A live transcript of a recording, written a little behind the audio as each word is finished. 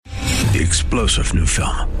The explosive new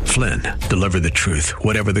film, Flynn, deliver the truth,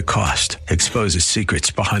 whatever the cost, exposes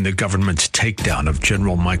secrets behind the government's takedown of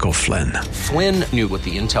General Michael Flynn. Flynn knew what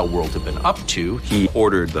the intel world had been up to. He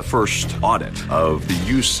ordered the first audit of the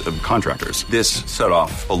use of contractors. This set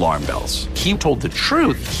off alarm bells. He told the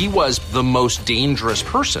truth. He was the most dangerous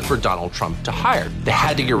person for Donald Trump to hire. They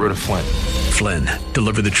had to get rid of Flynn. Flynn,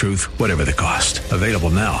 deliver the truth, whatever the cost. Available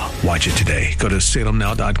now. Watch it today. Go to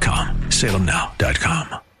salemnow.com.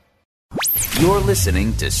 salemnow.com. You're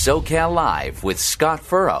listening to SoCal Live with Scott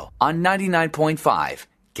Furrow on 99.5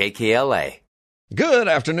 KKLA. Good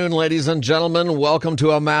afternoon, ladies and gentlemen. Welcome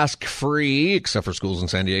to a mask-free, except for schools in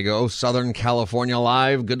San Diego, Southern California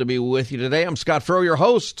Live. Good to be with you today. I'm Scott Furrow, your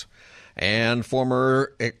host and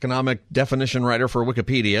former economic definition writer for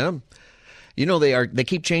Wikipedia. You know, they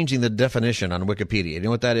keep changing the definition on Wikipedia. You know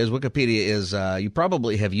what that is? Wikipedia is, you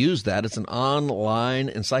probably have used that. It's an online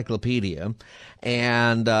encyclopedia,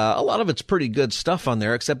 and a lot of it's pretty good stuff on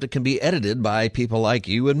there, except it can be edited by people like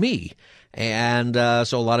you and me. And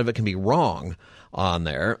so a lot of it can be wrong on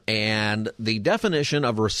there. And the definition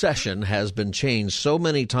of recession has been changed so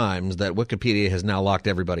many times that Wikipedia has now locked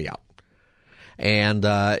everybody out. And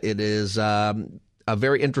it is a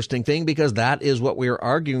very interesting thing, because that is what we're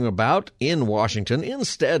arguing about in Washington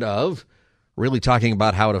instead of really talking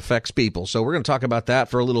about how it affects people. So we're going to talk about that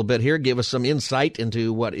for a little bit here, give us some insight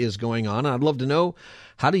into what is going on. I'd love to know,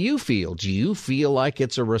 how do you feel? Do you feel like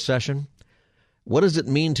it's a recession? What does it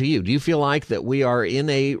mean to you? Do you feel like that we are in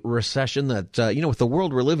a recession that, with the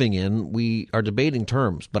world we're living in, we are debating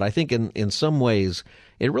terms, but I think in some ways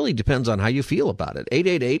it really depends on how you feel about it.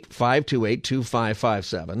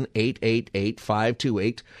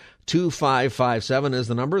 888-528-2557, 888-528-2557 is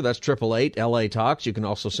the number. That's 888-LA Talks. You can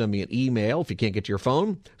also send me an email if you can't get to your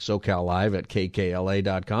phone,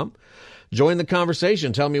 SoCalLive@KKLA.com. Join the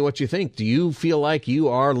conversation. Tell me what you think. Do you feel like you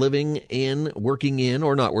are living in, working in,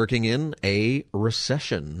 or not working in a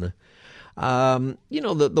recession?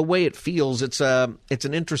 The way it feels, it's an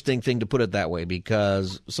interesting thing to put it that way,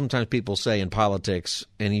 because sometimes people say in politics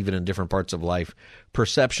and even in different parts of life,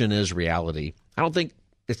 perception is reality. I don't think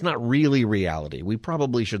it's not really reality. We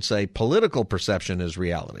probably should say political perception is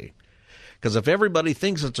reality. Because if everybody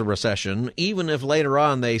thinks it's a recession, even if later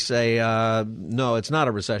on they say, no, it's not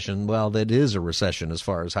a recession, well, that is a recession as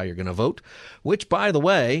far as how you're going to vote, which, by the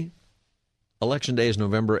way, Election Day is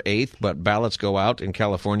November 8th, but ballots go out in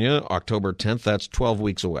California October 10th. That's 12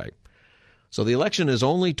 weeks away. So the election is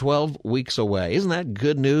only 12 weeks away. Isn't that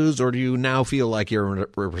good news? Or do you now feel like you're in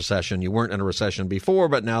a recession? You weren't in a recession before,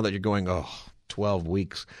 but now that you're going, 12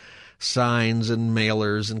 weeks. Signs and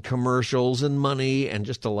mailers and commercials and money and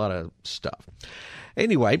just a lot of stuff.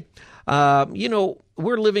 Anyway,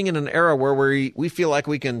 we're living in an era where we feel like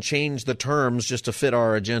we can change the terms just to fit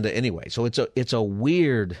our agenda anyway. So it's a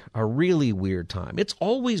really weird time. It's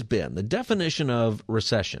always been the definition of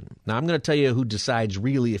recession. Now, I'm going to tell you who decides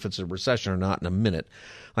really if it's a recession or not in a minute,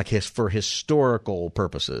 for historical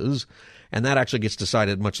purposes, and that actually gets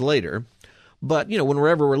decided much later. But,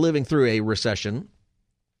 whenever we're living through a recession,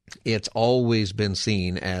 it's always been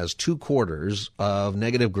seen as 2 quarters of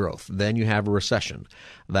negative growth. Then you have a recession.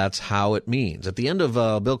 That's how it means. At the end of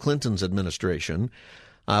Bill Clinton's administration,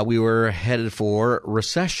 we were headed for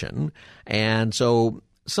recession. And so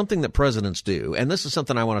something that presidents do, and this is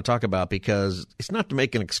something I want to talk about because it's not to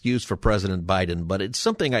make an excuse for President Biden, but it's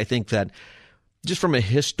something I think that just from a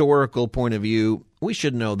historical point of view, we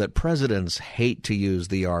should know that presidents hate to use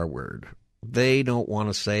the R word. They don't want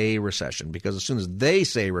to say recession, because as soon as they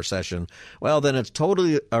say recession, well, then it's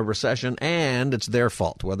totally a recession and it's their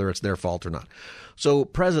fault, whether it's their fault or not. So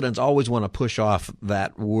presidents always want to push off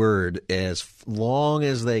that word as long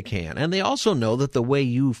as they can. And they also know that the way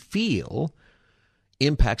you feel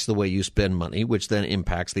impacts the way you spend money, which then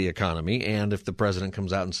impacts the economy. And if the president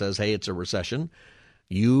comes out and says, hey, it's a recession,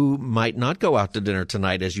 you might not go out to dinner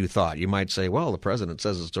tonight as you thought. You might say, well, the president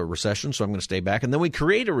says it's a recession, so I'm going to stay back. And then we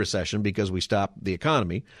create a recession because we stop the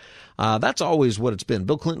economy. That's always what it's been.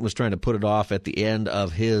 Bill Clinton was trying to put it off at the end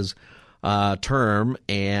of his term.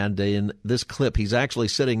 And in this clip, he's actually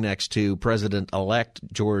sitting next to President-elect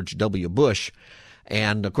George W. Bush.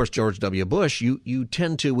 And, of course, George W. Bush, you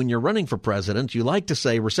tend to, when you're running for president, you like to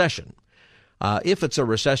say recession. If it's a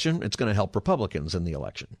recession, it's going to help Republicans in the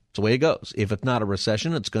election. It's the way it goes. If it's not a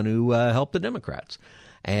recession, it's going to help the Democrats.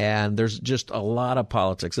 And there's just a lot of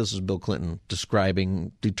politics. This is Bill Clinton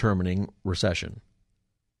determining recession.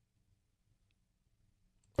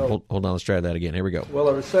 Hold on, let's try that again. Here we go. Well,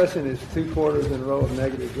 a recession is 2 quarters in a row of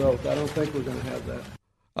negative growth. I don't think we're going to have that.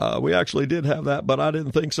 We actually did have that, but I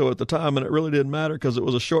didn't think so at the time, and it really didn't matter because it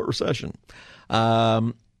was a short recession.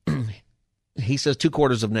 He says 2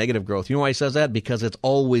 quarters of negative growth. You know why he says that? Because it's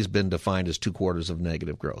always been defined as 2 quarters of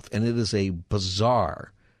negative growth. And it is a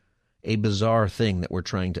bizarre thing that we're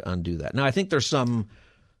trying to undo that. Now, I think there's some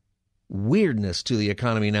weirdness to the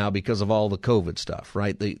economy now because of all the COVID stuff,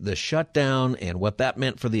 right? The shutdown and what that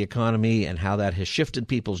meant for the economy and how that has shifted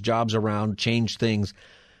people's jobs around, changed things.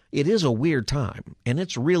 It is a weird time, and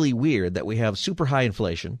it's really weird that we have super high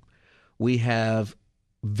inflation. We have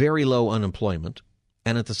very low unemployment,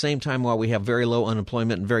 and at the same time, while we have very low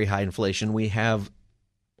unemployment and very high inflation, we have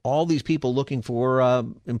all these people looking for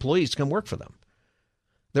employees to come work for them.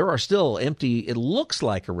 There are still empty, it looks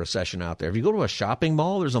like a recession out there. If you go to a shopping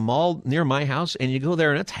mall, there's a mall near my house, and you go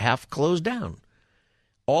there and it's half closed down.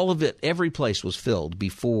 All of it, every place was filled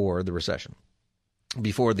before the recession,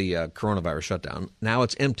 before the coronavirus shutdown. Now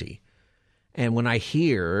it's empty. And when I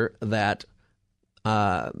hear that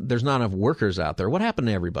there's not enough workers out there, what happened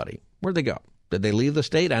to everybody? Where'd they go? Did they leave the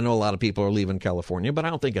state? I know a lot of people are leaving California, but I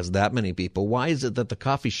don't think it's that many people. Why is it that the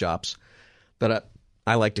coffee shops that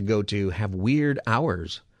I like to go to have weird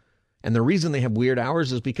hours? And the reason they have weird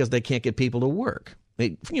hours is because they can't get people to work.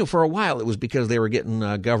 For a while, it was because they were getting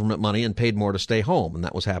government money and paid more to stay home, and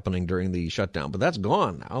that was happening during the shutdown. But that's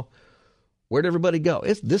gone now. Where'd everybody go?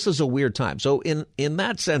 This is a weird time. So in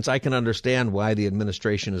that sense, I can understand why the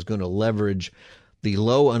administration is going to leverage the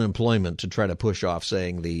low unemployment to try to push off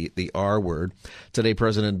saying the R word. Today,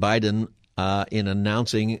 President Biden, in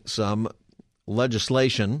announcing some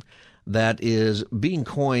legislation that is being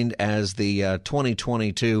coined as the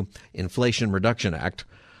 2022 Inflation Reduction Act.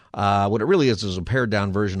 What it really is a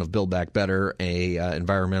pared-down version of Build Back Better, a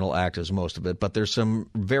environmental act is most of it. But there's some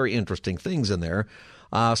very interesting things in there,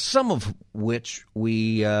 some of which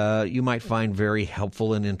you might find very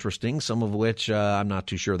helpful and interesting, some of which I'm not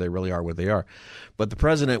too sure they really are what they are. But the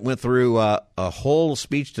president went through a whole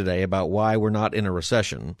speech today about why we're not in a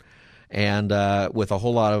recession, and with a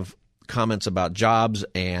whole lot of comments about jobs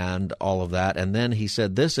and all of that. And then he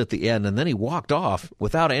said this at the end, and then he walked off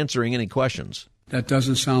without answering any questions. That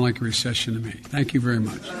doesn't sound like a recession to me. Thank you very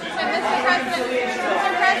much. Mr. President,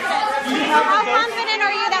 how confident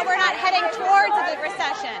are you that we're not heading towards a big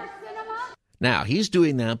recession? Now, he's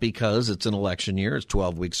doing that because it's an election year. It's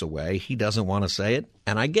 12 weeks away. He doesn't want to say it.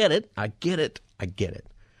 And I get it.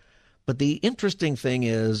 But the interesting thing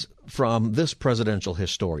is, from this presidential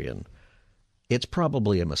historian, it's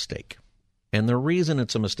probably a mistake. And the reason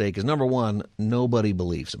it's a mistake is, number one, nobody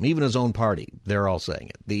believes him. Even his own party, they're all saying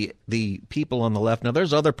it. The people on the left, now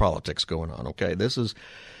there's other politics going on, okay?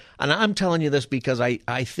 And I'm telling you this because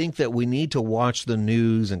I think that we need to watch the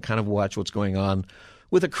news and kind of watch what's going on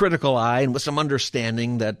with a critical eye and with some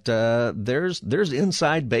understanding that there's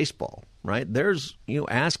inside baseball, right?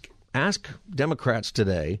 Ask Democrats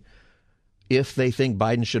today if they think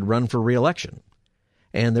Biden should run for re-election.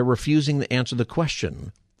 And they're refusing to answer the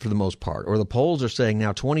question for the most part. Or the polls are saying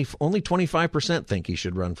now only 25% think he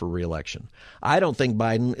should run for re-election. I don't think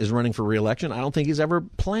Biden is running for re-election. I don't think he's ever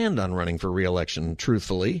planned on running for re-election,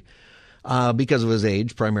 truthfully, because of his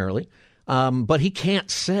age primarily. But he can't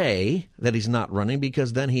say that he's not running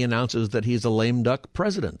because then he announces that he's a lame duck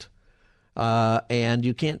president. And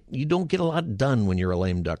you don't get a lot done when you're a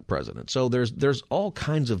lame duck president. So there's all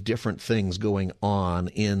kinds of different things going on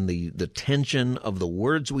in the tension of the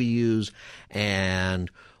words we use and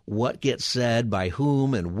what gets said by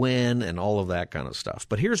whom and when and all of that kind of stuff.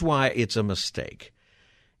 But here's why it's a mistake.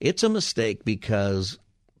 It's a mistake because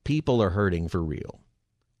people are hurting for real.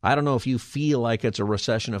 I don't know if you feel like it's a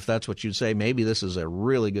recession, if that's what you'd say. Maybe this is a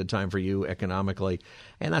really good time for you economically.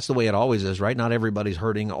 And that's the way it always is, right? Not everybody's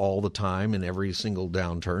hurting all the time in every single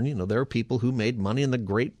downturn. There are people who made money in the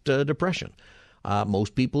Great Depression.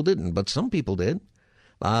 Most people didn't, but some people did.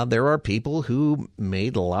 There are people who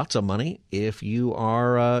made lots of money if you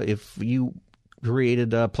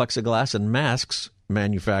created plexiglass and masks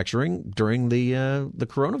manufacturing during the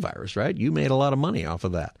coronavirus, right? You made a lot of money off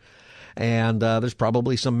of that. And there's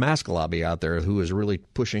probably some mask lobby out there who is really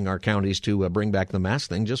pushing our counties to bring back the mask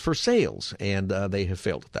thing just for sales, and they have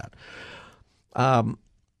failed at that.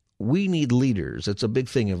 We need leaders. It's a big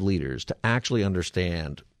thing of leaders to actually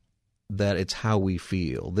understand that it's how we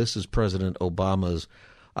feel. This is President Obama's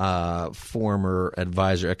former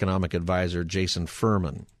economic advisor, Jason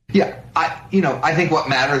Furman. Yeah, I think what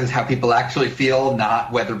matters is how people actually feel,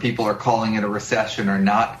 not whether people are calling it a recession or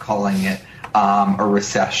not calling it a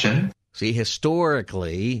recession. See,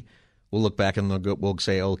 historically, we'll look back and we'll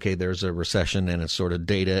say, okay, there's a recession and it's sort of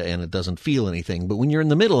data and it doesn't feel anything. But when you're in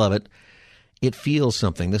the middle of it, it feels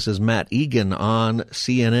something. This is Matt Egan on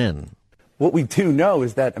CNN. what we do know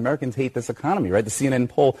is that Americans hate this economy, right? The CNN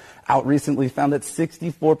poll out recently found that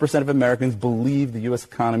 64% of Americans believe the U.S.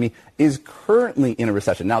 economy is currently in a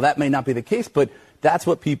recession. Now, that may not be the case, but that's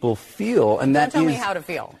what people feel. And Don't tell me how to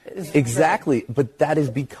feel. Exactly. But that is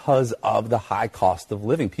because of the high cost of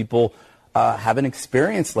living. People haven't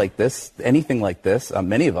experienced like this, anything like this,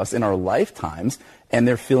 many of us in our lifetimes, and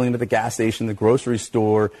they're feeling it at the gas station, the grocery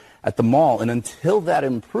store, at the mall. And until that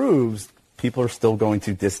improves, people are still going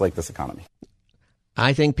to dislike this economy.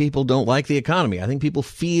 I think people don't like the economy. I think people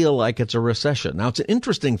feel like it's a recession. Now, it's an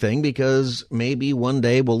interesting thing because maybe one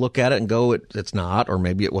day we'll look at it and go, it's not, or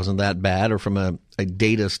maybe it wasn't that bad, or from a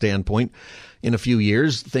data standpoint, in a few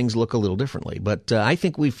years, things look a little differently. But I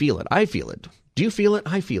think we feel it. I feel it. Do you feel it?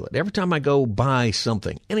 I feel it. Every time I go buy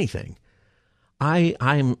something, anything,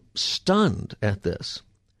 I'm stunned at this.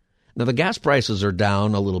 Now, the gas prices are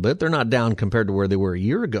down a little bit. They're not down compared to where they were a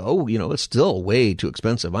year ago. You know, it's still way too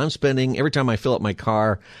expensive. I'm spending, every time I fill up my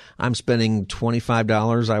car, I'm spending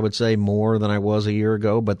 $25, I would say, more than I was a year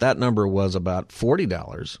ago. But that number was about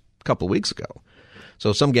 $40 a couple of weeks ago.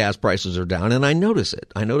 So some gas prices are down, and I notice it.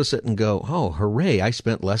 I notice it and go, oh, hooray, I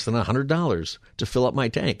spent less than $100 to fill up my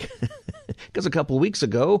tank. Because a couple of weeks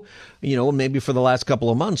ago, you know, maybe for the last couple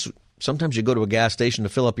of months, sometimes you go to a gas station to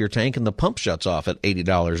fill up your tank and the pump shuts off at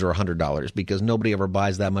 $80 or $100 because nobody ever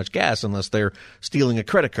buys that much gas unless they're stealing a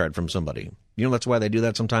credit card from somebody. You know, that's why they do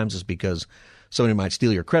that sometimes, is because somebody might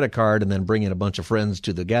steal your credit card and then bring in a bunch of friends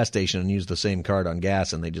to the gas station and use the same card on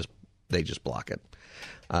gas, and they just block it.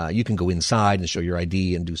 You can go inside and show your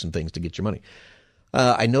ID and do some things to get your money.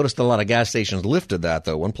 I noticed a lot of gas stations lifted that,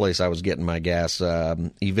 though. One place I was getting my gas,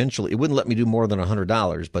 eventually, it wouldn't let me do more than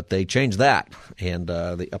 $100, but they changed that, and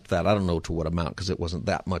they upped that. I don't know to what amount, because it wasn't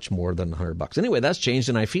that much more than $100. Anyway, that's changed,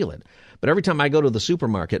 and I feel it. But every time I go to the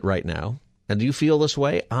supermarket right now, and do you feel this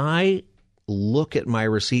way? I look at my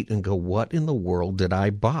receipt and go, what in the world did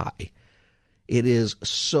I buy? It is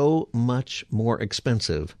so much more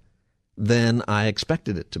expensive than I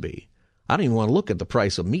expected it to be. I don't even want to look at the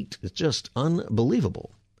price of meat. It's just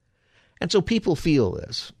unbelievable. And so people feel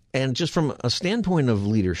this. And just from a standpoint of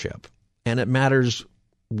leadership, and it matters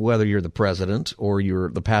whether you're the president or you're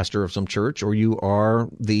the pastor of some church or you are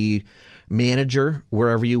the manager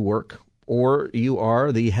wherever you work or you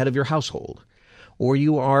are the head of your household or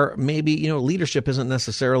you are maybe, you know, leadership isn't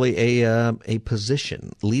necessarily a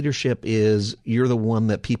position. Leadership is you're the one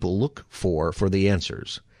that people look for the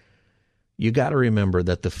answers. You got to remember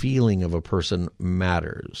that the feeling of a person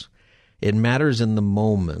matters. It matters in the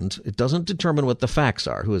moment. It doesn't determine what the facts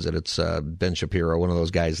are. Who is it? It's Ben Shapiro, one of those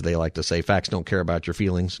guys. They like to say facts don't care about your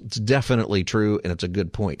feelings. It's definitely true, and it's a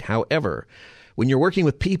good point. However, when you're working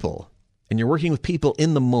with people, and you're working with people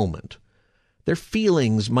in the moment, their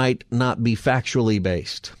feelings might not be factually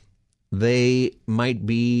based. They might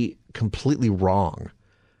be completely wrong.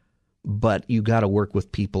 But you got to work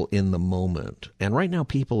with people in the moment. And right now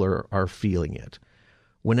people are feeling it.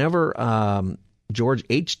 Whenever George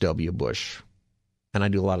H.W. Bush, and I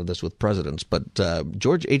do a lot of this with presidents, but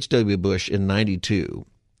George H.W. Bush in 92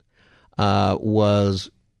 was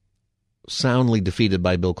soundly defeated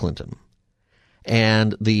by Bill Clinton.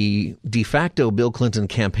 And the de facto Bill Clinton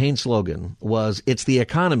campaign slogan was, "It's the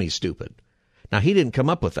economy, stupid." Now, he didn't come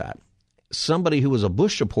up with that. Somebody who was a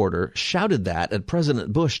Bush supporter shouted that at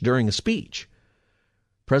President Bush during a speech.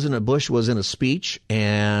 President Bush was in a speech,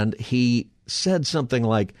 and he said something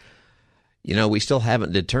like, you know, we still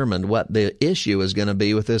haven't determined what the issue is going to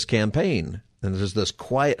be with this campaign. And there's this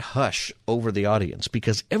quiet hush over the audience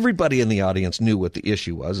because everybody in the audience knew what the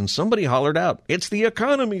issue was. And somebody hollered out, "It's the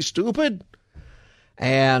economy, stupid."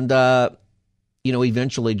 And, you know,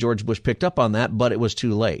 eventually George Bush picked up on that, but it was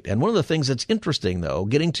too late. And one of the things that's interesting, though,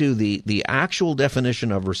 getting to the actual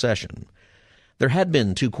definition of recession, there had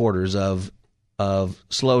been 2 quarters of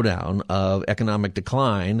slowdown, of economic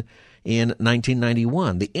decline in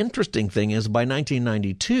 1991. The interesting thing is by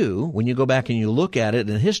 1992, when you go back and you look at it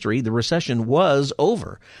in history, the recession was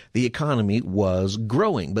over. The economy was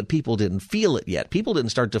growing, but people didn't feel it yet. People didn't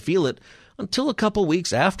start to feel it until a couple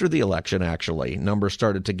weeks after the election, actually. Numbers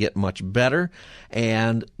started to get much better,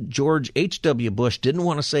 and George H.W. Bush didn't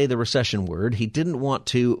want to say the recession word. He didn't want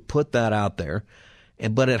to put that out there,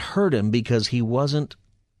 but it hurt him because he wasn't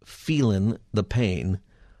feeling the pain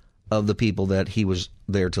of the people that he was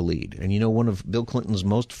there to lead. And you know, one of Bill Clinton's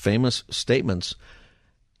most famous statements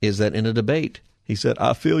is that in a debate, he said,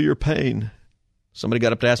 "I feel your pain." Somebody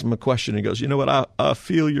got up to ask him a question. He goes, "You know what? I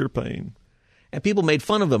feel your pain." And people made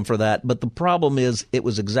fun of him for that. But the problem is it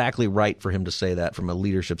was exactly right for him to say that from a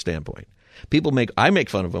leadership standpoint. I make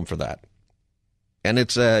fun of him for that. And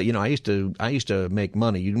it's, I used to make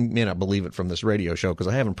money. You may not believe it from this radio show because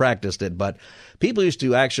I haven't practiced it, but people used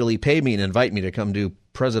to actually pay me and invite me to come do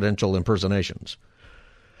presidential impersonations.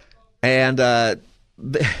 And that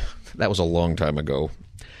was a long time ago.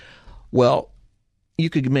 Well, you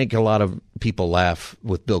could make a lot of people laugh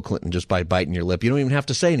with Bill Clinton just by biting your lip. You don't even have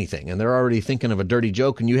to say anything. And they're already thinking of a dirty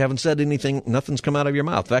joke and you haven't said anything. Nothing's come out of your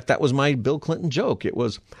mouth. In fact, that was my Bill Clinton joke. It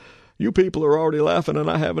was, you people are already laughing and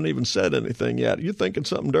I haven't even said anything yet. You thinking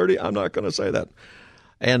something dirty? I'm not going to say that.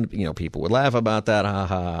 And, people would laugh about that. Ha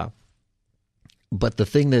ha. But the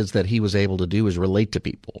thing is that he was able to do is relate to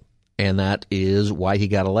people. And that is why he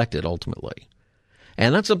got elected ultimately.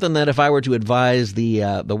 And that's something that if I were to advise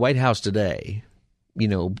the White House today,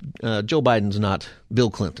 Joe Biden's not Bill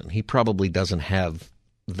Clinton. He probably doesn't have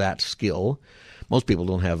that skill. Most people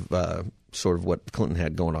don't have sort of what Clinton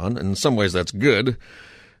had going on. And in some ways that's good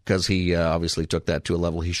because he obviously took that to a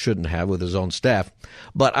level he shouldn't have with his own staff.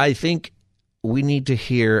 But I think we need to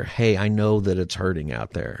hear, hey, I know that it's hurting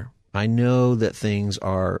out there. I know that things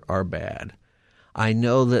are bad. I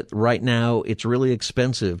know that right now it's really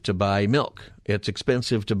expensive to buy milk. It's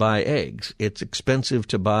expensive to buy eggs. It's expensive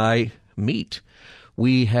to buy meat.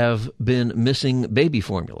 We have been missing baby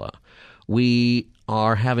formula. We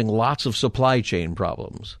are having lots of supply chain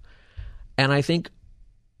problems. And I think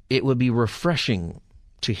it would be refreshing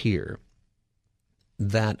to hear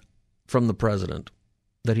that from the president,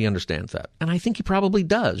 that he understands that. And I think he probably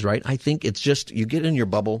does, right? I think it's just you get in your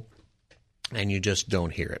bubble and you just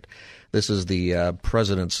don't hear it. This is the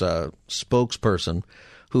president's spokesperson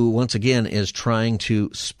who, once again, is trying to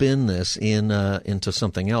spin this into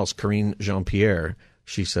something else. Karine Jean-Pierre,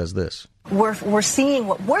 she says this. We're seeing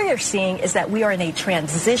what we're seeing is that we are in a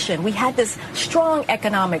transition. We had this strong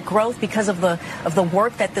economic growth because of the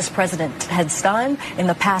work that this president has done in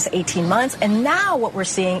the past 18 months. And now what we're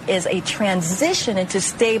seeing is a transition into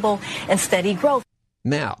stable and steady growth.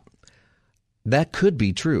 Now, that could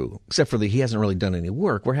be true, except for that he hasn't really done any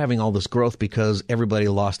work. We're having all this growth because everybody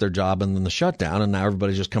lost their job and then the shutdown, and now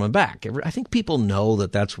everybody's just coming back. I think people know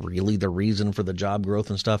that that's really the reason for the job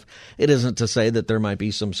growth and stuff. It isn't to say that there might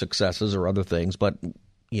be some successes or other things, but,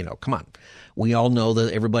 come on. We all know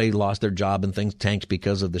that everybody lost their job and things tanked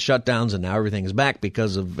because of the shutdowns, and now everything is back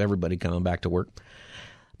because of everybody coming back to work.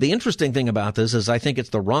 The interesting thing about this is I think it's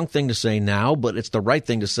the wrong thing to say now, but it's the right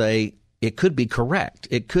thing to say. It could be correct.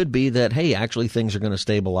 It could be that, hey, actually things are going to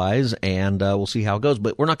stabilize and we'll see how it goes.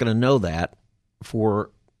 But we're not going to know that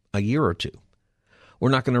for a year or two.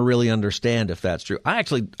 We're not going to really understand if that's true. I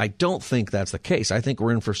don't think that's the case. I think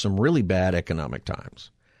we're in for some really bad economic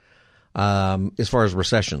times. As far as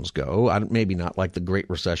recessions go, maybe not like the Great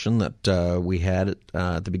Recession that we had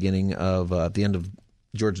at the beginning of at the end of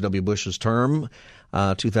George W. Bush's term,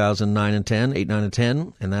 2009 and 10, 8, 9, and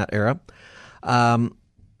 10, in that era.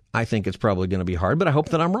 I think it's probably going to be hard, but I hope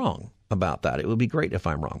that I'm wrong about that. It would be great if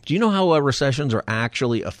I'm wrong. Do you know how recessions are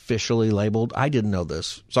actually officially labeled? I didn't know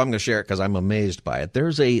this, so I'm going to share it because I'm amazed by it.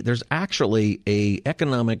 There's actually a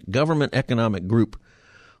government economic group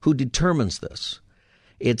who determines this.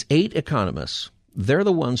 It's 8 economists. They're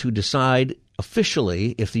the ones who decide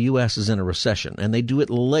officially if the U.S. is in a recession, and they do it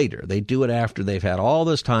later. They do it after they've had all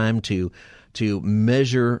this time to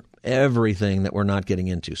measure everything that we're not getting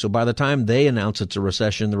into. So by the time they announce it's a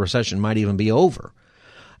recession, the recession might even be over.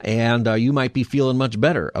 And you might be feeling much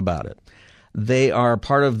better about it. They are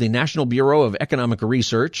part of the National Bureau of Economic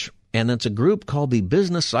Research, and it's a group called the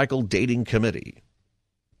Business Cycle Dating Committee.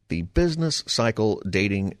 The Business Cycle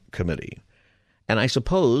Dating Committee. And I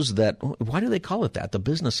suppose that, why do they call it that? The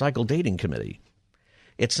Business Cycle Dating Committee.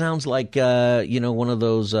 It sounds like, one of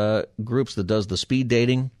those groups that does the speed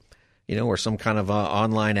dating. Or some kind of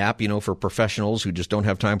online app, for professionals who just don't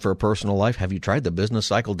have time for a personal life. Have you tried the Business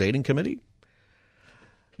Cycle Dating Committee?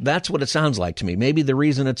 That's what it sounds like to me. Maybe the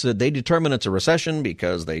reason they determine it's a recession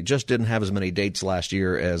because they just didn't have as many dates last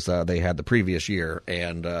year as they had the previous year,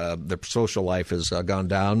 and their social life has gone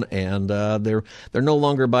down, and they're no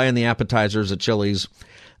longer buying the appetizers at Chili's.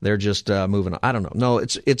 They're just moving on. I don't know. No,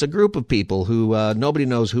 it's a group of people who nobody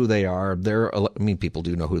knows who they are. People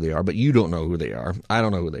do know who they are, but you don't know who they are. I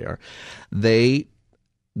don't know who they are. They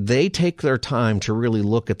take their time to really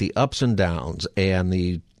look at the ups and downs and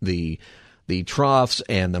the troughs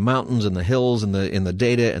and the mountains and the hills and the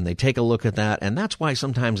data, and they take a look at that. And that's why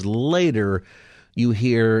sometimes later you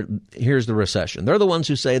hear, here's the recession. They're the ones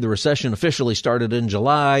who say the recession officially started in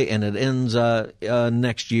July and it ends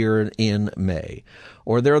next year in May.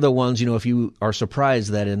 Or they're the ones, if you are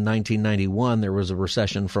surprised that in 1991 there was a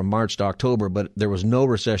recession from March to October, but there was no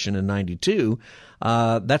recession in 92,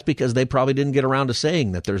 that's because they probably didn't get around to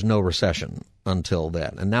saying that there's no recession until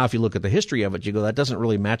then. And now if you look at the history of it, you go, that doesn't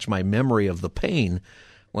really match my memory of the pain.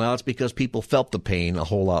 Well, it's because people felt the pain a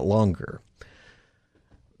whole lot longer.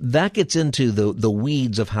 That gets into the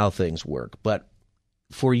weeds of how things work. But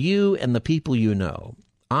for you and the people you know,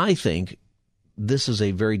 I think this is a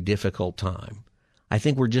very difficult time. I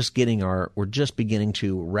think we're just beginning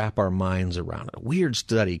to wrap our minds around it. A weird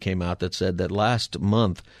study came out that said that last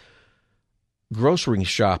month, grocery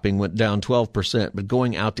shopping went down 12%, but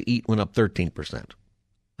going out to eat went up 13%.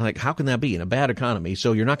 Like, how can that be in a bad economy?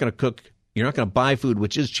 So you're not going to cook, you're not going to buy food,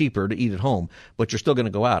 which is cheaper to eat at home, but you're still going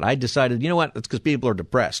to go out. I decided, you know what? It's because people are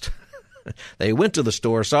depressed. They went to the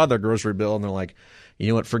store, saw their grocery bill, and they're like, you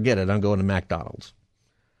know what? Forget it. I'm going to McDonald's.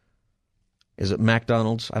 Is it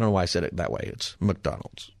McDonald's? I don't know why I said it that way. It's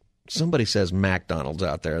McDonald's. Somebody says McDonald's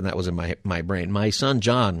out there, and that was in my brain. My son,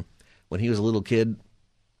 John, when he was a little kid,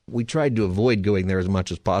 we tried to avoid going there as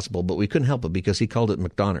much as possible, but we couldn't help it because he called it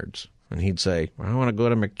McDonald's. And he'd say, I want to go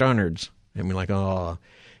to McDonald's. And we're like, oh,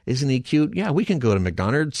 isn't he cute? Yeah, we can go to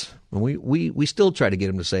McDonald's. And we still try to get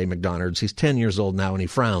him to say McDonald's. He's 10 years old now, and he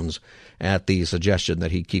frowns at the suggestion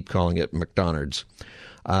that he keep calling it McDonald's.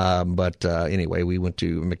 But anyway, we went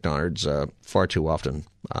to McDonald's far too often,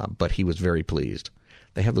 but he was very pleased.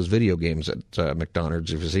 They have those video games at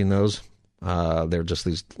McDonald's. Have you seen those? They're just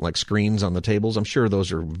these like screens on the tables. I'm sure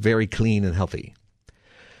those are very clean and healthy.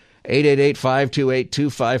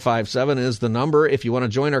 888-528-2557 is the number if you want to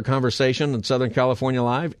join our conversation in Southern California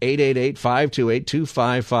Live,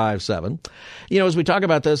 888-528-2557. As we talk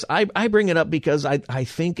about this, I bring it up because I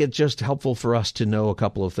think it's just helpful for us to know a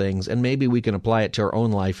couple of things, and maybe we can apply it to our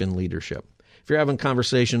own life in leadership. If you're having a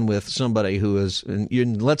conversation with somebody who is,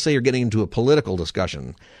 let's say you're getting into a political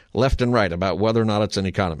discussion, left and right, about whether or not it's an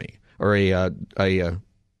economy or a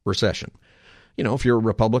recession. If you're a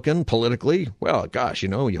Republican politically, well, gosh,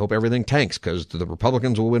 you hope everything tanks because the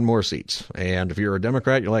Republicans will win more seats. And if you're a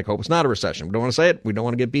Democrat, you're like, hope it's not a recession. We don't want to say it. We don't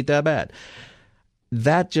want to get beat that bad.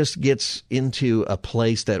 That just gets into a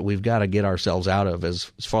place that we've got to get ourselves out of as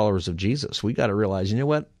followers of Jesus. We got to realize, you know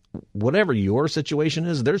what? Whatever your situation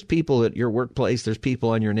is, there's people at your workplace, there's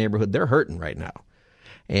people in your neighborhood, they're hurting right now.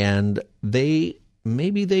 And maybe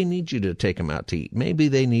they need you to take them out to eat. Maybe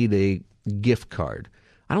they need a gift card.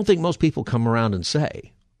 I don't think most people come around and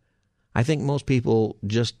say. I think most people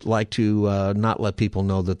just like to not let people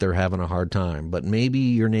know that they're having a hard time. But maybe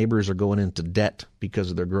your neighbors are going into debt because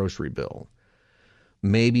of their grocery bill.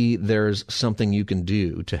 Maybe there's something you can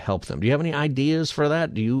do to help them. Do you have any ideas for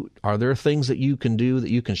that? Are there things that you can do that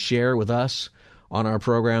you can share with us on our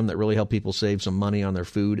program that really help people save some money on their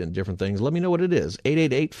food and different things? Let me know what it is.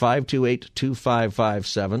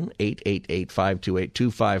 888-528-2557,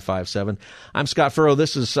 888-528-2557. I'm Scott Furrow.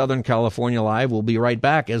 This is Southern California Live. We'll be right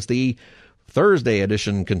back as the Thursday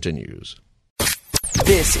edition continues.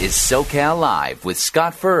 This is SoCal Live with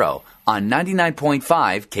Scott Furrow on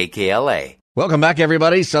 99.5 KKLA. Welcome back,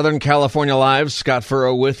 everybody. Southern California Live. Scott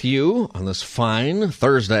Furrow with you on this fine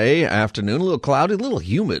Thursday afternoon. A little cloudy, a little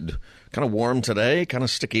humid. Kind of warm today, kind of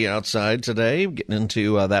sticky outside today, getting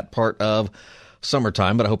into that part of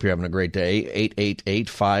summertime, but I hope you're having a great day.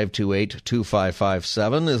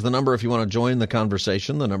 888-528-2557 is the number if you want to join the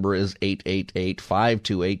conversation. The number is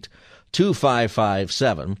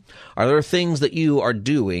 888-528-2557. Are there things that you are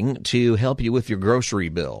doing to help you with your grocery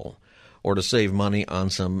bill or to save money on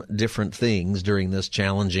some different things during this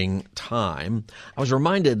challenging time? I was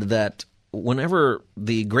reminded that whenever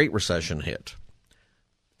the Great Recession hit,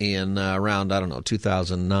 in around,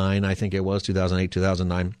 2009, I think it was, 2008,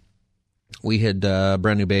 2009. We had a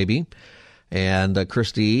brand new baby, and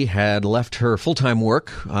Christy had left her full-time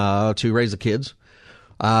work to raise the kids.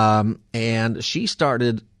 And she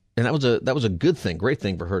started, and that was a good thing, great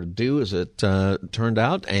thing for her to do, as it turned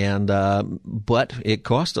out, but it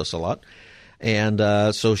cost us a lot. And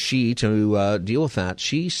so to deal with that,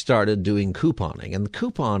 she started doing couponing. And the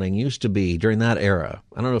couponing used to be, during that era,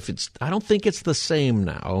 I don't think it's the same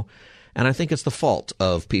now. And I think it's the fault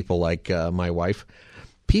of people like my wife.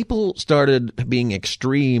 People started being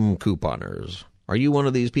extreme couponers. Are you one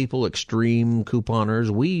of these people, extreme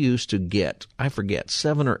couponers? We used to get,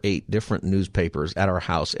 7 or 8 different newspapers at our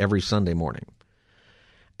house every Sunday morning.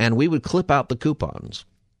 And we would clip out the coupons.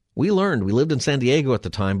 We lived in San Diego at the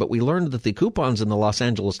time, but we learned that the coupons in the Los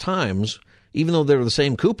Angeles Times, even though they were the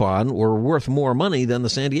same coupon, were worth more money than the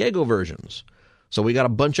San Diego versions. So we got a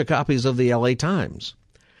bunch of copies of the LA Times.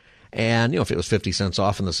 And, if it was 50 cents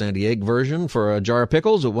off in the San Diego version for a jar of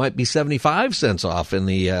pickles, it might be 75 cents off in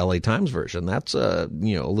the LA Times version. That's a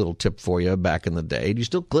little tip for you back in the day. Do you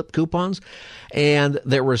still clip coupons? And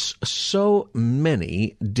there were so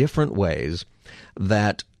many different ways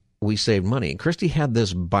that we saved money. Christy had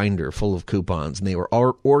this binder full of coupons, and they were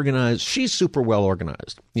all organized. She's super well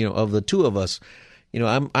organized. Of the two of us,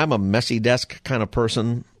 I'm a messy desk kind of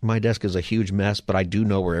person. My desk is a huge mess, but I do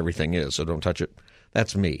know where everything is, so don't touch it.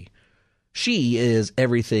 That's me.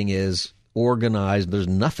 Everything is organized. There's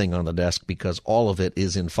nothing on the desk because all of it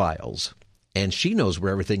is in files. And she knows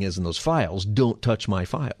where everything is in those files. Don't touch my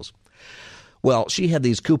files. Well, she had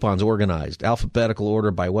these coupons organized, alphabetical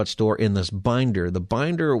order by what store, in this binder. The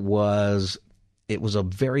binder was a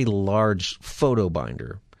very large photo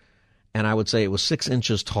binder. And I would say it was 6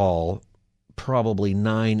 inches tall, probably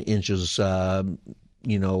 9 inches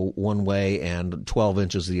one way and 12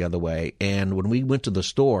 inches the other way. And when we went to the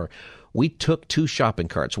store, we took 2 shopping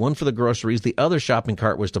carts, one for the groceries. The other shopping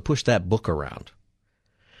cart was to push that book around.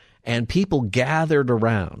 And people gathered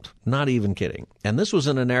around, not even kidding. And this was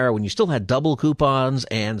in an era when you still had double coupons,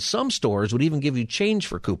 and some stores would even give you change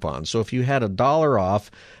for coupons. So if you had $1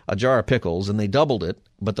 off a jar of pickles and they doubled it,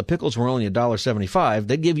 but the pickles were only $1.75,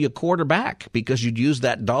 they'd give you a quarter back because you'd used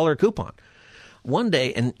that $1 coupon. One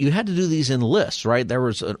day, and you had to do these in lists, right? There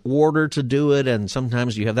was an order to do it, and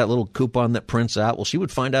sometimes you have that little coupon that prints out. Well, she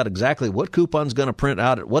would find out exactly what coupon's going to print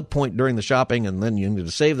out at what point during the shopping, and then you need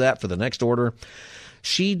to save that for the next order.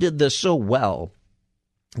 She did this so well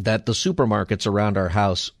that the supermarkets around our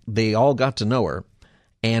house, they all got to know her.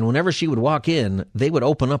 And whenever she would walk in, they would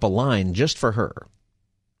open up a line just for her,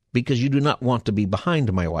 because you do not want to be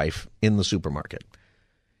behind my wife in the supermarket.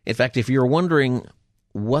 In fact, if you're wondering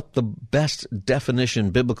what the best definition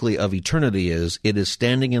biblically of eternity is, it is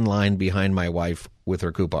standing in line behind my wife with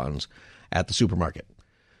her coupons at the supermarket.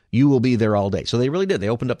 You will be there all day. So they really did. They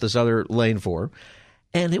opened up this other lane for her,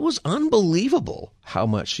 and it was unbelievable how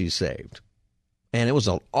much she saved. And it was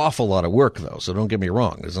an awful lot of work, though, so don't get me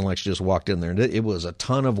wrong. It isn't like she just walked in there. It was a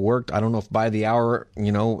ton of work. I don't know if by the hour,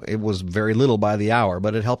 it was very little by the hour,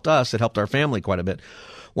 but it helped us. It helped our family quite a bit.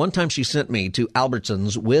 One time she sent me to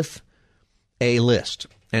Albertsons with a list,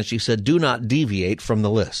 and she said, do not deviate from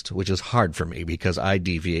the list, which is hard for me because I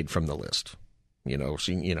deviate from the list.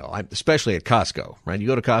 Especially at Costco, right? You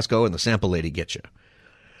go to Costco and the sample lady gets you.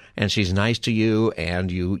 And she's nice to you,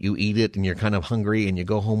 and you eat it, and you're kind of hungry, and you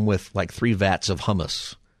go home with like 3 vats of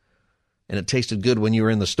hummus. And it tasted good when you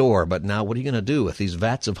were in the store, but now what are you going to do with these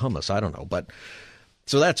vats of hummus? I don't know. But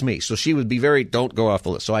so that's me. So she would be don't go off the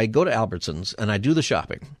list. So I go to Albertsons, and I do the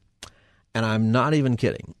shopping. And I'm not even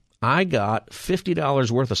kidding. I got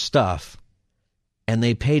 $50 worth of stuff, and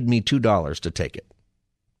they paid me $2 to take it.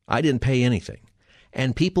 I didn't pay anything.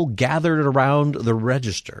 And people gathered around the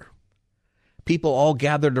register. People all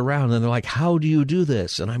gathered around, and they're like, how do you do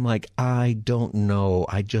this? And I'm like, I don't know.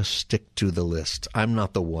 I just stick to the list. I'm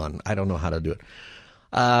not the one. I don't know how to do it.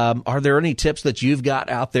 Are there any tips that you've got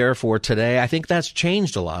out there for today? I think that's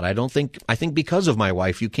changed a lot. I think because of my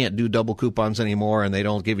wife, you can't do double coupons anymore, and they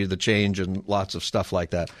don't give you the change and lots of stuff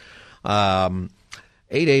like that.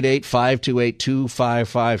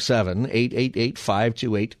 888-528-2557,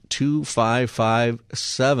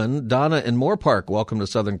 888-528-2557. Donna in Moore Park, welcome to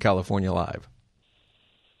Southern California Live.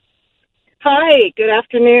 Hi, good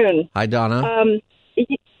afternoon. Hi, Donna.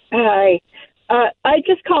 Hi. I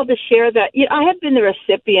just called to share that I have been the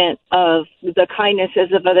recipient of the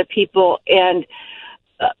kindnesses of other people, and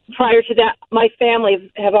prior to that, my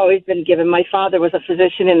family have always been given. My father was a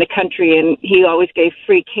physician in the country, and he always gave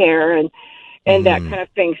free care and that kind of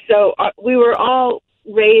thing. So we were all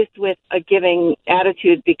raised with a giving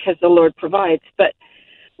attitude because the Lord provides. But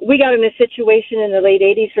we got in a situation in the late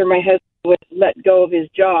 80s where my husband was let go of his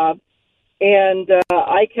job. And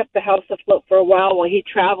I kept the house afloat for a while he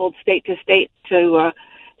traveled state to state to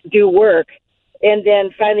do work. And then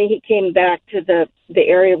finally he came back to the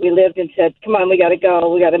area we lived and said, come on, we got to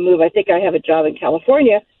go. We got to move. I think I have a job in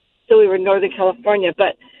California. So we were in Northern California.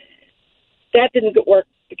 But that didn't work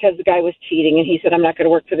because the guy was cheating. And he said, I'm not going to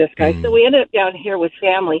work for this guy. So we ended up down here with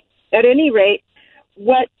family. At any rate,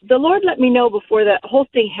 what the Lord let me know before that whole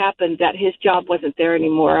thing happened, that his job wasn't there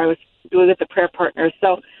anymore. I was with the prayer partner.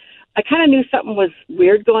 So I kind of knew something was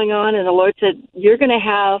weird going on, and the Lord said, you're going to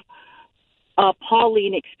have a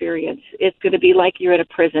Pauline experience. It's going to be like you're in a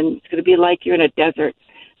prison. It's going to be like you're in a desert,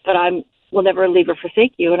 but I will never leave or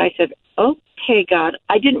forsake you. And I said, okay, God.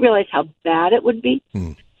 I didn't realize how bad it would be.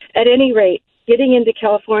 At any rate, getting into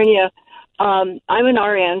California, I'm an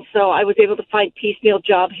RN, so I was able to find piecemeal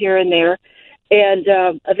job here and there. and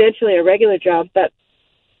eventually a regular job. But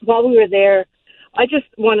while we were there, I just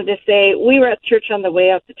wanted to say we were at church on the way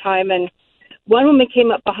out the time, and one woman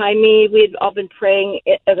came up behind me. We had all been praying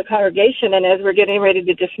as a congregation, and as we're getting ready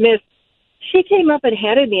to dismiss, she came up and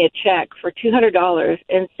handed me a check for $200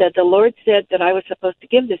 and said, "The Lord said that I was supposed to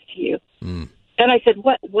give this to you." And I said,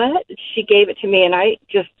 What? She gave it to me, and I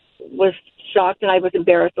just was shocked, and I was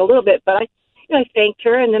embarrassed a little bit, but I thanked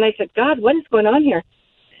her, and then I said, "God, what is going on here?"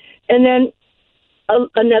 And then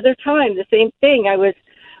another time, the same thing. I was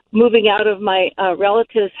moving out of my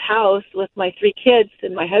relative's house with my 3 kids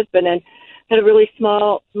and my husband, and had a really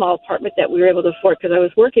small apartment that we were able to afford because I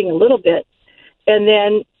was working a little bit. And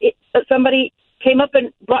then somebody came up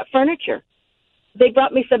and brought furniture. They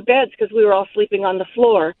brought me some beds because we were all sleeping on the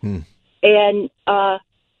floor. And I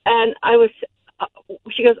was,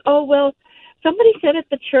 she goes, "Oh, well, somebody said at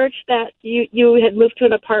the church that you had moved to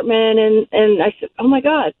an apartment." And I said, "Oh my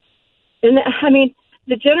God." And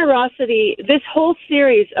the generosity, this whole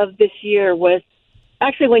series of this year was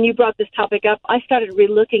actually, when you brought this topic up, I started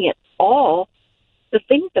relooking at all the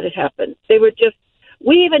things that had happened. They were just,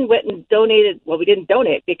 we even went and donated. Well, we didn't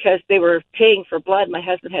donate because they were paying for blood. My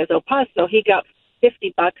husband has OPOS, so he got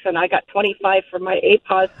 $50 and I got $25 for my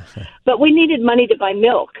APOS. But we needed money to buy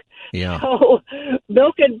milk. Yeah. So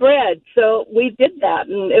milk and bread. So we did that,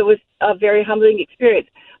 and it was a very humbling experience.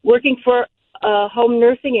 Working for a home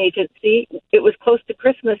nursing agency, it was close to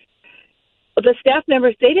Christmas. The staff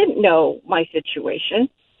members, they didn't know my situation,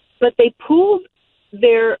 but they pooled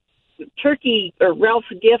their turkey or Ralph's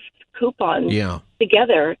gift coupons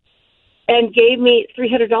together and gave me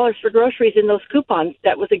 $300 for groceries in those coupons.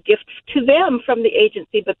 That was a gift to them from the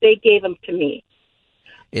agency, but they gave them to me.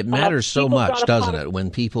 It matters so much, doesn't it,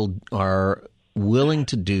 when people are willing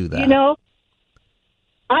to do that? You know,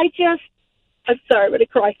 I'm sorry, I'm going to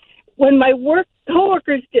cry. When my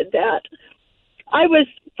coworkers did that, I was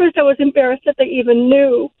embarrassed that they even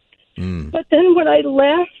knew. But then when I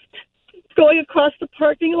left, going across the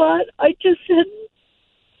parking lot, I just said,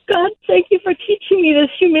 "God, thank you for teaching me this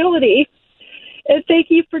humility. And thank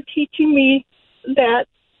you for teaching me that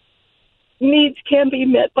needs can be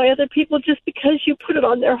met by other people just because you put it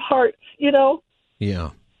on their hearts, you know?"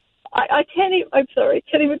 Yeah. I can't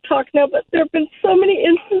even talk now, but there have been so many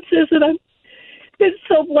instances, and I've been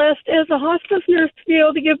so blessed as a hospice nurse to be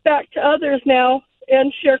able to give back to others now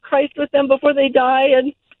and share Christ with them before they die.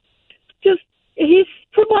 And just, he's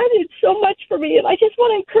provided so much for me. And I just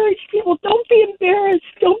want to encourage people, don't be embarrassed.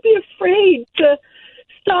 Don't be afraid to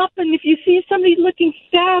stop. And if you see somebody looking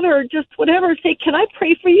sad or just whatever, say, "Can I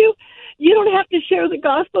pray for you?" You don't have to share the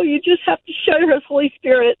gospel. You just have to share His Holy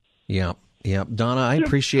Spirit. Yeah. Yeah. Donna, I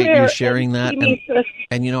appreciate you sharing that.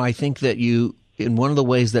 And you know, I think that in one of the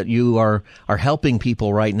ways that you are helping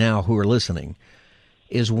people right now who are listening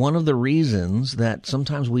is one of the reasons that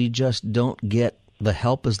sometimes we just don't get the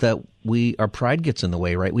help is that our pride gets in the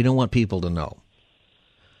way, right? We don't want people to know.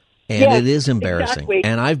 And it is embarrassing. Exactly.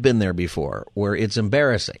 And I've been there before where it's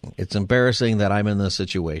embarrassing. It's embarrassing that I'm in this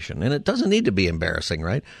situation. And it doesn't need to be embarrassing,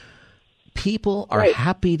 right? People are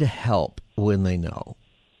happy to help when they know.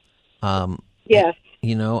 Yes.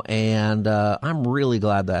 You know, and I'm really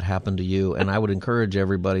glad that happened to you. And I would encourage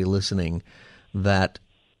everybody listening that,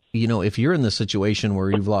 you know, if you're in the situation where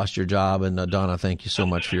you've lost your job, and Donna, thank you so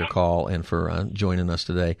much for your call and for joining us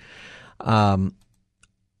today.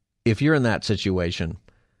 If you're in that situation,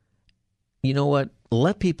 you know what?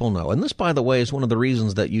 Let people know. And this, by the way, is one of the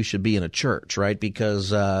reasons that you should be in a church, right?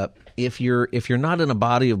 Because if you're not in a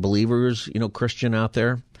body of believers, you know, Christian out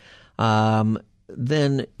there,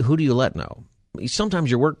 then who do you let know? Sometimes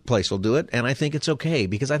your workplace will do it, and I think it's okay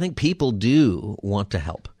because I think people do want to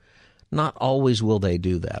help. Not always will they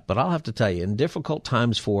do that, but I'll have to tell you, in difficult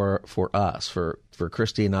times for us, for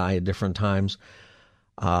Christy and I at different times,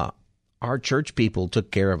 our church people took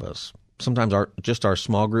care of us. Sometimes our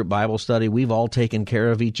small group Bible study, we've all taken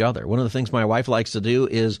care of each other. One of the things my wife likes to do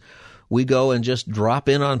is we go and just drop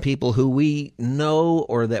in on people who we know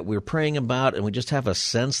or that we're praying about, and we just have a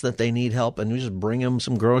sense that they need help, and we just bring them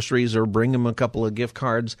some groceries or bring them a couple of gift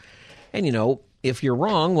cards. And, you know, if you're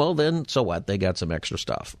wrong, well, then so what? They got some extra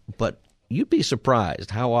stuff. But you'd be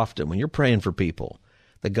surprised how often when you're praying for people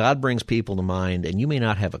that God brings people to mind, and you may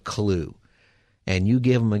not have a clue, and you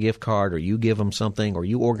give them a gift card or you give them something or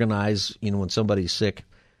you organize, you know, when somebody's sick,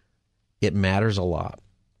 it matters a lot.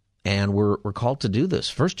 And we're called to do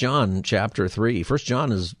this. 1 John chapter 3. 1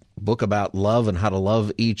 John is a book about love and how to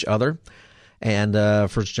love each other. And 1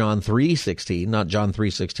 John 3:16, not John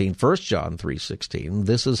 3:16, 1 John 3:16,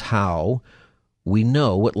 this is how we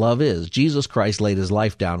know what love is. Jesus Christ laid his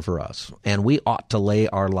life down for us, and we ought to lay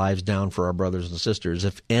our lives down for our brothers and sisters.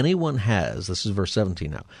 If anyone has, this is verse 17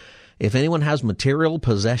 now, if anyone has material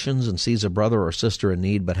possessions and sees a brother or sister in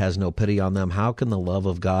need but has no pity on them, how can the love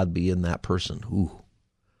of God be in that person? Ooh.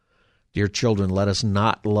 Dear children, let us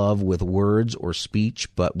not love with words or speech,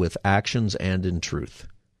 but with actions and in truth.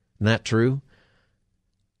 Isn't that true?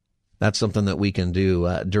 That's something that we can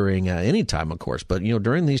do during any time, of course. But,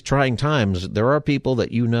 during these trying times, there are people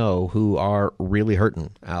that who are really hurting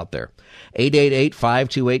out there.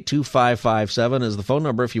 888-528-2557 is the phone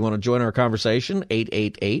number if you want to join our conversation,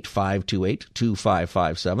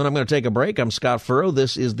 888-528-2557. I'm going to take a break. I'm Scott Furrow.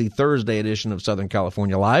 This is the Thursday edition of Southern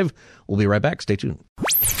California Live. We'll be right back. Stay tuned.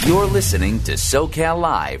 You're listening to SoCal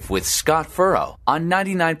Live with Scott Furrow on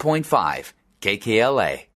 99.5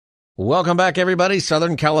 KKLA. Welcome back, everybody.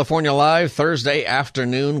 Southern California Live, Thursday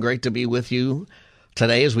afternoon. Great to be with you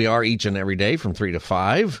today, as we are each and every day from 3 to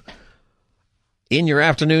 5. In your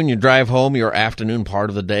afternoon, you drive home, your afternoon part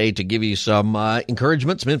of the day, to give you some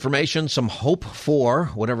encouragement, some information, some hope for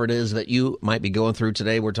whatever it is that you might be going through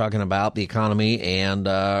today. We're talking about the economy and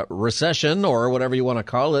recession, or whatever you want to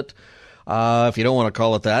call it, if you don't want to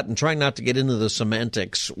call it that, and trying not to get into the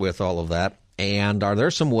semantics with all of that. And are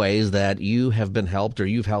there some ways that you have been helped, or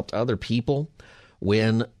you've helped other people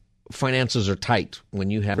when finances are tight,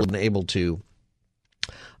 when you have been able to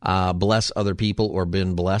bless other people or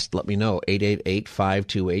been blessed? Let me know.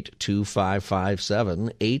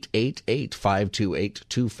 888-528-2557,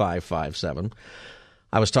 888-528-2557.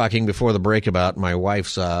 I was talking before the break about my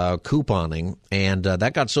wife's couponing, and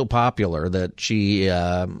that got so popular that she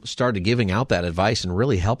started giving out that advice and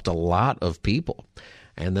really helped a lot of people.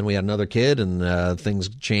 And then we had another kid, and things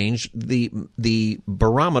changed. The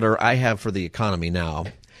barometer I have for the economy now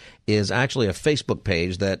is actually a Facebook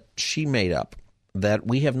page that she made up that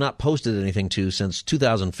we have not posted anything to since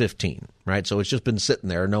 2015, right? So it's just been sitting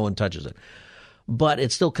there. No one touches it. But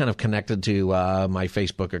it's still kind of connected to my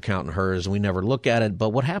Facebook account and hers, and we never look at it. But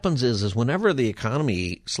what happens is whenever the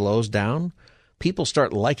economy slows down, people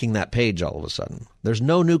start liking that page all of a sudden. There's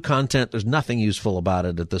no new content. There's nothing useful about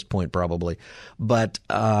it at this point, probably. But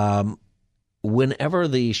whenever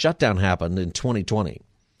the shutdown happened in 2020,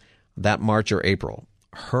 that March or April,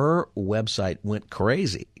 her website went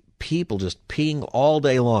crazy. People just peeing all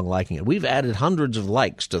day long liking it. We've added hundreds of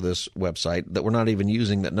likes to this website that we're not even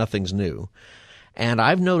using, that nothing's new. And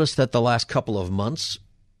I've noticed that the last couple of months,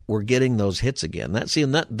 we're getting those hits again.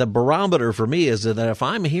 That the barometer for me is that if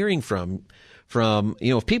I'm hearing from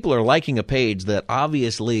if people are liking a page that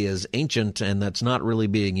obviously is ancient and that's not really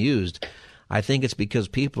being used, I think it's because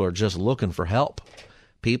people are just looking for help.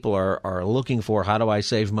 People are looking for, how do I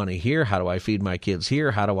save money here? How do I feed my kids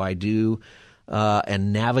here? How do I do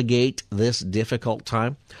and navigate this difficult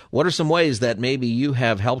time? What are some ways that maybe you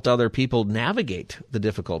have helped other people navigate the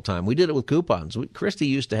difficult time? We did it with coupons. Christy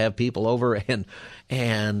used to have people over and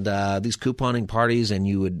these couponing parties, and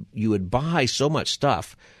you would buy so much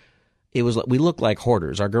stuff. It was, we looked like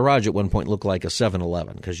hoarders. Our garage at one point looked like a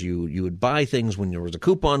 7-Eleven, because you would buy things when there was a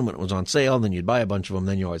coupon, when it was on sale, and then you'd buy a bunch of them,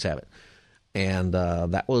 then you always have it. And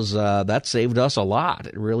that saved us a lot.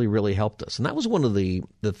 It really, really helped us. And that was one of the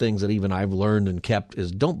things that even I've learned and kept,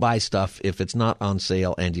 is don't buy stuff if it's not on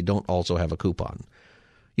sale and you don't also have a coupon.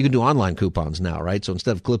 You can do online coupons now, right? So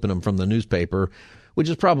instead of clipping them from the newspaper, which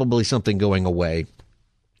is probably something going away,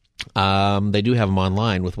 they do have them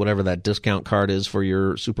online with whatever that discount card is for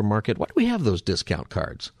your supermarket. Why do we have those discount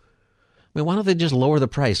cards? I mean, why don't they just lower the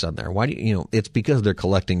price on there? Why do you it's because they're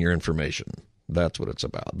collecting your information. That's what it's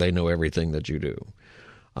about. They know everything that you do.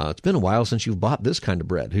 It's been a while since you've bought this kind of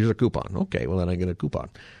bread. Here's a coupon. Okay, well, then I get a coupon.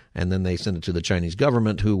 And then they send it to the Chinese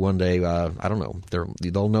government, who one day, I don't know,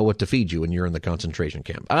 they'll know what to feed you when you're in the concentration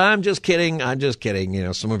camp. I'm just kidding.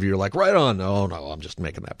 Some of you are like, right on. No, I'm just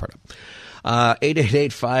making that part up.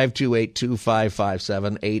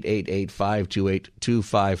 888-528-2557,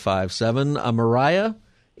 888-528-2557. Mariah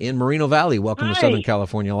in Moreno Valley. Welcome to Southern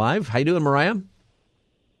California Live. How you doing, Mariah?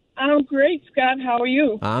 I'm great, Scott. How are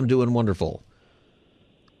you? I'm doing wonderful.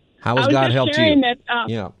 How has God helped you?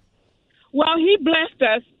 Yeah. Well, He blessed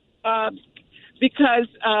us because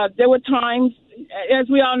there were times, as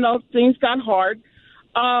we all know, things got hard.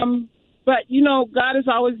 But, God is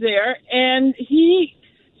always there. And He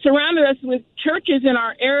surrounded us with churches in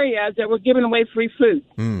our area that were giving away free food.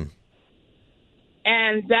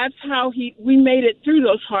 And that's how we made it through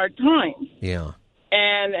those hard times. Yeah.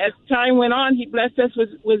 And as time went on, He blessed us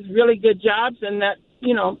with really good jobs and that,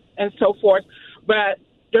 and so forth. But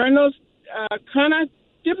during those kind of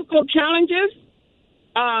difficult challenges,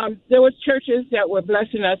 there was churches that were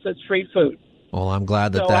blessing us with free food. Well, I'm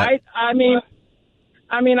glad that I mean,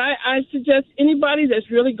 I mean, I suggest anybody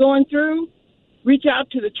that's really going through, reach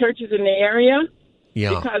out to the churches in the area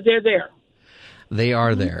because they're there. They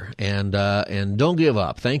are there, and don't give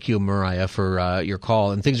up. Thank you, Mariah, for your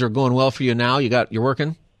call. And things are going well for you now. You're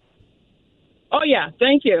working? Oh, yeah.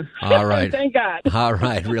 Thank you. All right. Thank God. All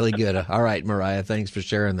right. Really good. All right, Mariah. Thanks for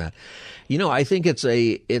sharing that. I think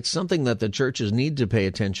it's something that the churches need to pay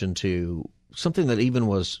attention to, something that even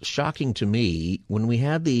was shocking to me when we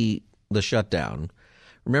had the shutdown.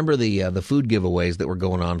 Remember the food giveaways that were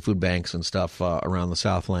going on, food banks and stuff around the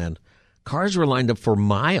Southland? Cars were lined up for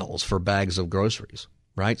miles for bags of groceries,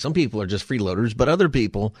 right? Some people are just freeloaders, but other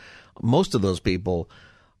people, most of those people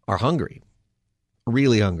are hungry,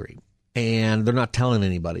 really hungry, and they're not telling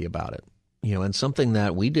anybody about it. And something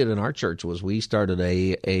that we did in our church was we started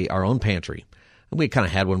our own pantry. We kind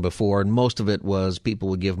of had one before, and most of it was people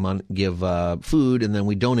would give food, and then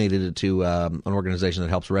we donated it to an organization that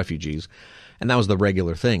helps refugees. And that was the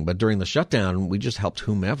regular thing. But during the shutdown, we just helped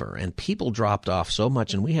whomever. And people dropped off so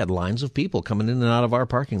much, and we had lines of people coming in and out of our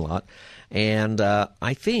parking lot. And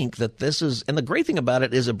I think that this is – and the great thing about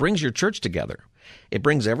it is it brings your church together. It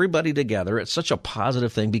brings everybody together. It's such a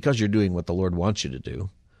positive thing because you're doing what the Lord wants you to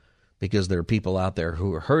do, because there are people out there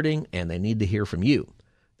who are hurting, and they need to hear from you.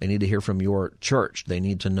 They need to hear from your church. They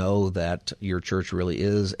need to know that your church really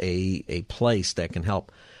is a place that can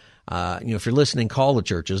help. If you're listening, call the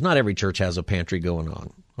churches. Not every church has a pantry going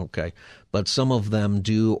on, okay? But some of them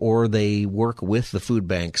do, or they work with the food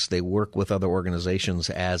banks. They work with other organizations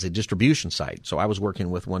as a distribution site. So I was working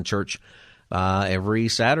with one church every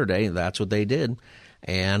Saturday. That's what they did.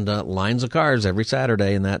 And lines of cars every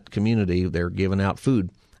Saturday in that community. They're giving out food.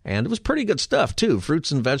 And it was pretty good stuff, too,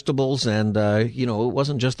 fruits and vegetables. And, it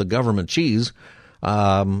wasn't just the government cheese,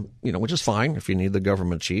 which is fine if you need the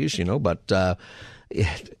government cheese, but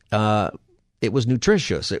it was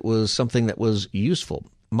nutritious. It was something that was useful.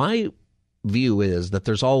 My view is that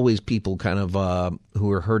there's always people kind of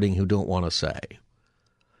who are hurting who don't want to say.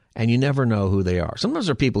 And you never know who they are. Sometimes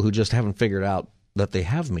there are people who just haven't figured out that they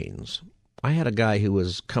have means. I had a guy who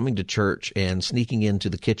was coming to church and sneaking into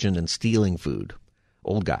the kitchen and stealing food.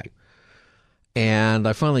 Old guy. And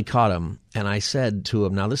I finally caught him, and I said to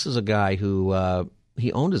him, now this is a guy who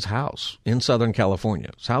he owned his house in Southern California.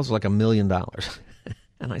 His house was like $1 million.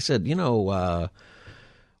 And I said,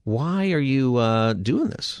 why are you doing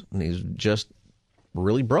this? And he's just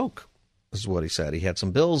really broke. This is what he said. He had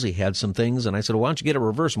some bills. He had some things. And I said, well, why don't you get a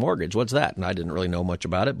reverse mortgage? What's that? And I didn't really know much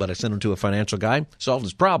about it, but I sent him to a financial guy, solved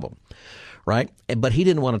his problem, right? But he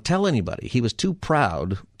didn't want to tell anybody. He was too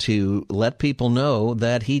proud to let people know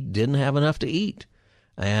that he didn't have enough to eat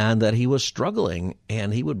and that he was struggling.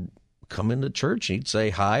 And he would come into church, he'd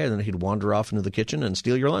say hi, and then he'd wander off into the kitchen and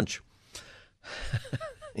steal your lunch.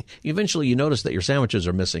 Eventually, you notice that your sandwiches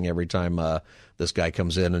are missing every time this guy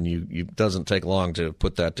comes in, and you doesn't take long to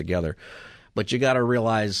put that together. But you got to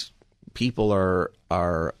realize people are,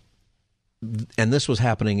 and this was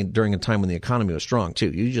happening during a time when the economy was strong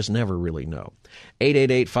too. You just never really know.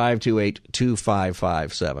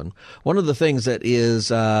 888-528-2557. One of the things that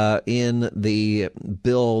is in the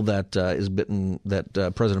bill that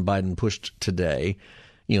President Biden pushed today,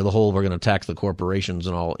 the whole we're going to tax the corporations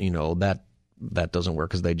and all, that doesn't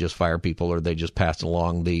work because they just fire people or they just pass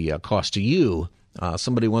along the cost to you.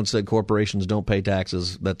 Somebody once said corporations don't pay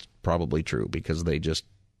taxes. That's probably true because they just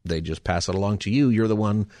pass it along to you. You're the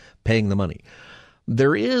one paying the money.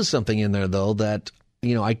 There is something in there, though, that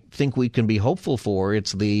I think we can be hopeful for.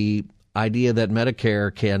 It's the idea that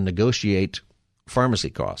Medicare can negotiate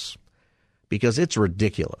pharmacy costs because it's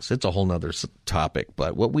ridiculous. It's a whole nother topic,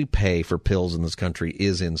 but what we pay for pills in this country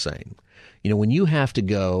is insane. When you have to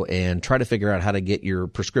go and try to figure out how to get your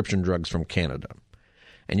prescription drugs from Canada,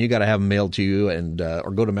 and you got to have them mailed to you and or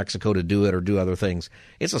go to Mexico to do it or do other things,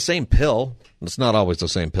 it's the same pill. It's not always the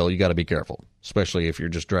same pill. You got to be careful, especially if you're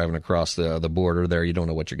just driving across the border there. You don't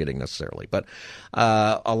know what you're getting necessarily. But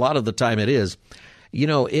a lot of the time it is.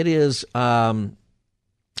 It is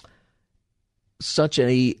such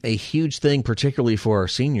a huge thing, particularly for our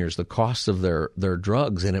seniors, the cost of their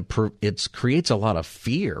drugs, and it creates a lot of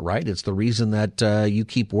fear, right? It's the reason that you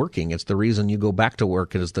keep working. It's the reason you go back to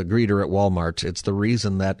work as the greeter at Walmart. It's the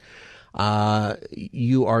reason that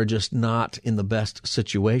you are just not in the best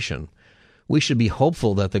situation. We should be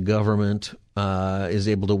hopeful that the government is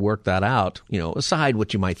able to work that out, aside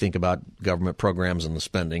what you might think about government programs and the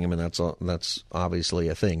spending. I mean, that's obviously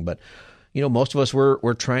a thing, but most of us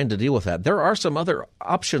we're trying to deal with that. There are some other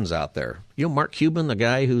options out there. Mark Cuban, the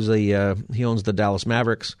guy who's he owns the Dallas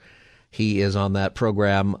Mavericks. He is on that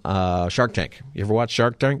program, Shark Tank. You ever watch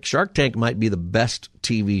Shark Tank? Shark Tank might be the best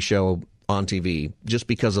TV show on TV just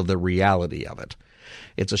because of the reality of it.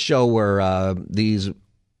 It's a show where these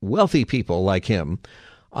wealthy people like him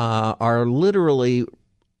are literally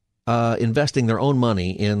investing their own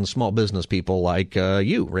money in small business people like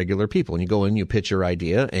you, regular people. And you go in, you pitch your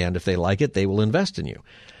idea, and if they like it, they will invest in you.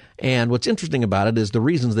 And what's interesting about it is the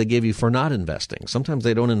reasons they give you for not investing. Sometimes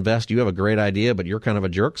they don't invest. You have a great idea, but you're kind of a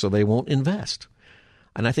jerk, so they won't invest.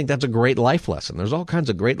 And I think that's a great life lesson. There's all kinds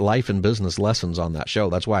of great life and business lessons on that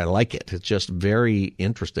show. That's why I like it. It's just very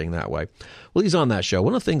interesting that way. Well, he's on that show.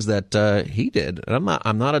 One of the things that he did, and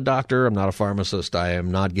I'm not a doctor, I'm not a pharmacist, I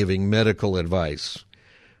am not giving medical advice.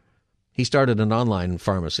 He started an online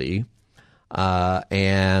pharmacy,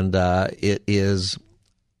 and it is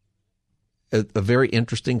a very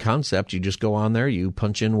interesting concept. You just go on there, you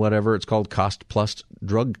punch in whatever, it's called Cost Plus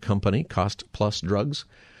Drug Company, Cost Plus Drugs,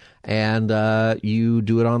 and you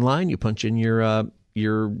do it online. You punch in your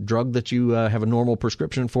drug that you have a normal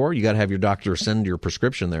prescription for. You got to have your doctor send your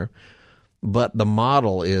prescription there. But the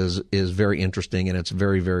model is very interesting, and it's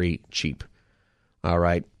very, very cheap. All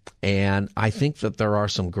right. And I think that there are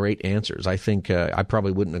some great answers. I think I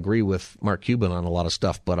probably wouldn't agree with Mark Cuban on a lot of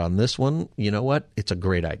stuff, but on this one, you know what? It's a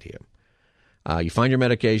great idea. You find your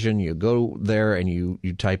medication, you go there, and you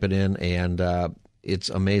type it in, and it's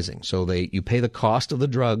amazing. So you pay the cost of the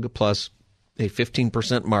drug plus a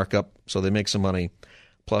 15% markup, so they make some money,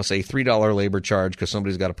 plus a $3 labor charge because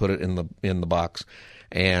somebody's got to put it in the box,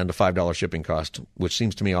 and a $5 shipping cost, which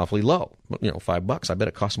seems to me awfully low. $5. I bet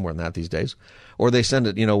it costs more than that these days. Or they send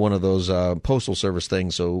it, one of those postal service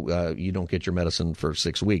things, so you don't get your medicine for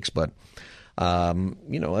 6 weeks, but.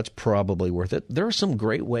 That's probably worth it. There are some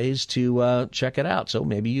great ways to check it out. So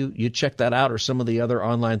maybe you check that out or some of the other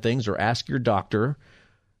online things, or ask your doctor.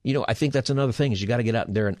 I think that's another thing is you got to get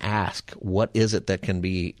out there and ask, what is it that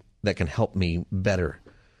can help me better,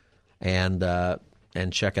 and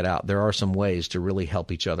check it out. There are some ways to really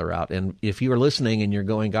help each other out. And if you are listening and you're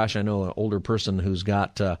going, gosh, I know an older person who's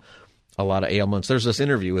got a lot of ailments. There's this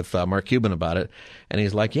interview with Mark Cuban about it, and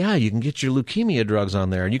he's like, yeah, you can get your leukemia drugs on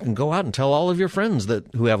there, and you can go out and tell all of your friends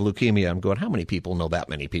who have leukemia. I'm going, how many people know that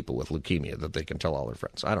many people with leukemia that they can tell all their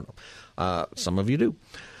friends? I don't know. Some of you do.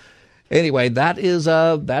 Anyway, that's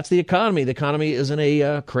the economy. The economy is in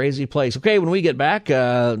a crazy place. Okay, when we get back,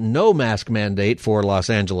 no mask mandate for Los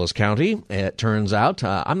Angeles County, it turns out.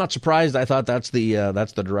 I'm not surprised. I thought that's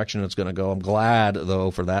the direction it's going to go. I'm glad,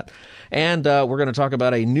 though, for that. And we're going to talk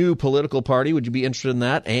about a new political party. Would you be interested in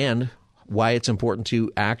that? And why it's important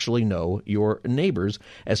to actually know your neighbors.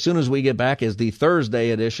 As soon as we get back, as the Thursday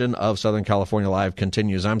edition of Southern California Live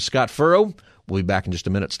continues. I'm Scott Furrow. We'll be back in just a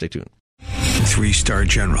minute. Stay tuned. 3-star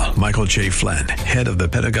General Michael J. Flynn, head of the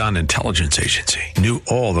Pentagon Intelligence Agency, knew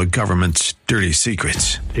all the government's dirty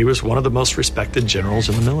secrets. He was one of the most respected generals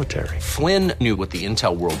in the military. Flynn knew what the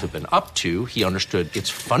intel world had been up to. He understood its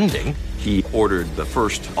funding. He ordered the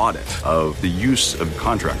first audit of the use of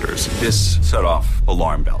contractors. This set off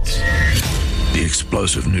alarm bells. The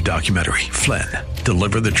explosive new documentary, Flynn,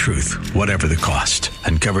 Deliver the Truth, Whatever the Cost,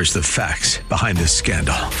 uncovers the facts behind this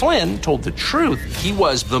scandal. Flynn told the truth. He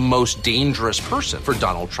was the most dangerous person for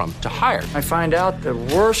Donald Trump to hire. I find out the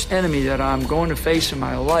worst enemy that I'm going to face in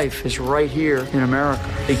my life is right here in America.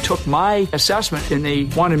 They took my assessment and they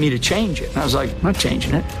wanted me to change it. And I was like, I'm not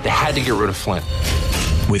changing it. They had to get rid of Flynn.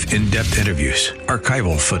 With in-depth interviews,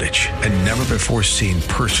 archival footage, and never-before-seen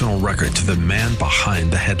personal records of the man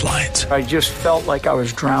behind the headlines. I just felt like I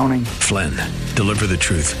was drowning. Flynn, Deliver the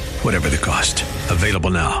Truth, Whatever the Cost.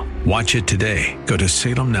 Available now. Watch it today. Go to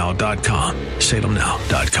salemnow.com.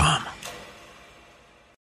 salemnow.com.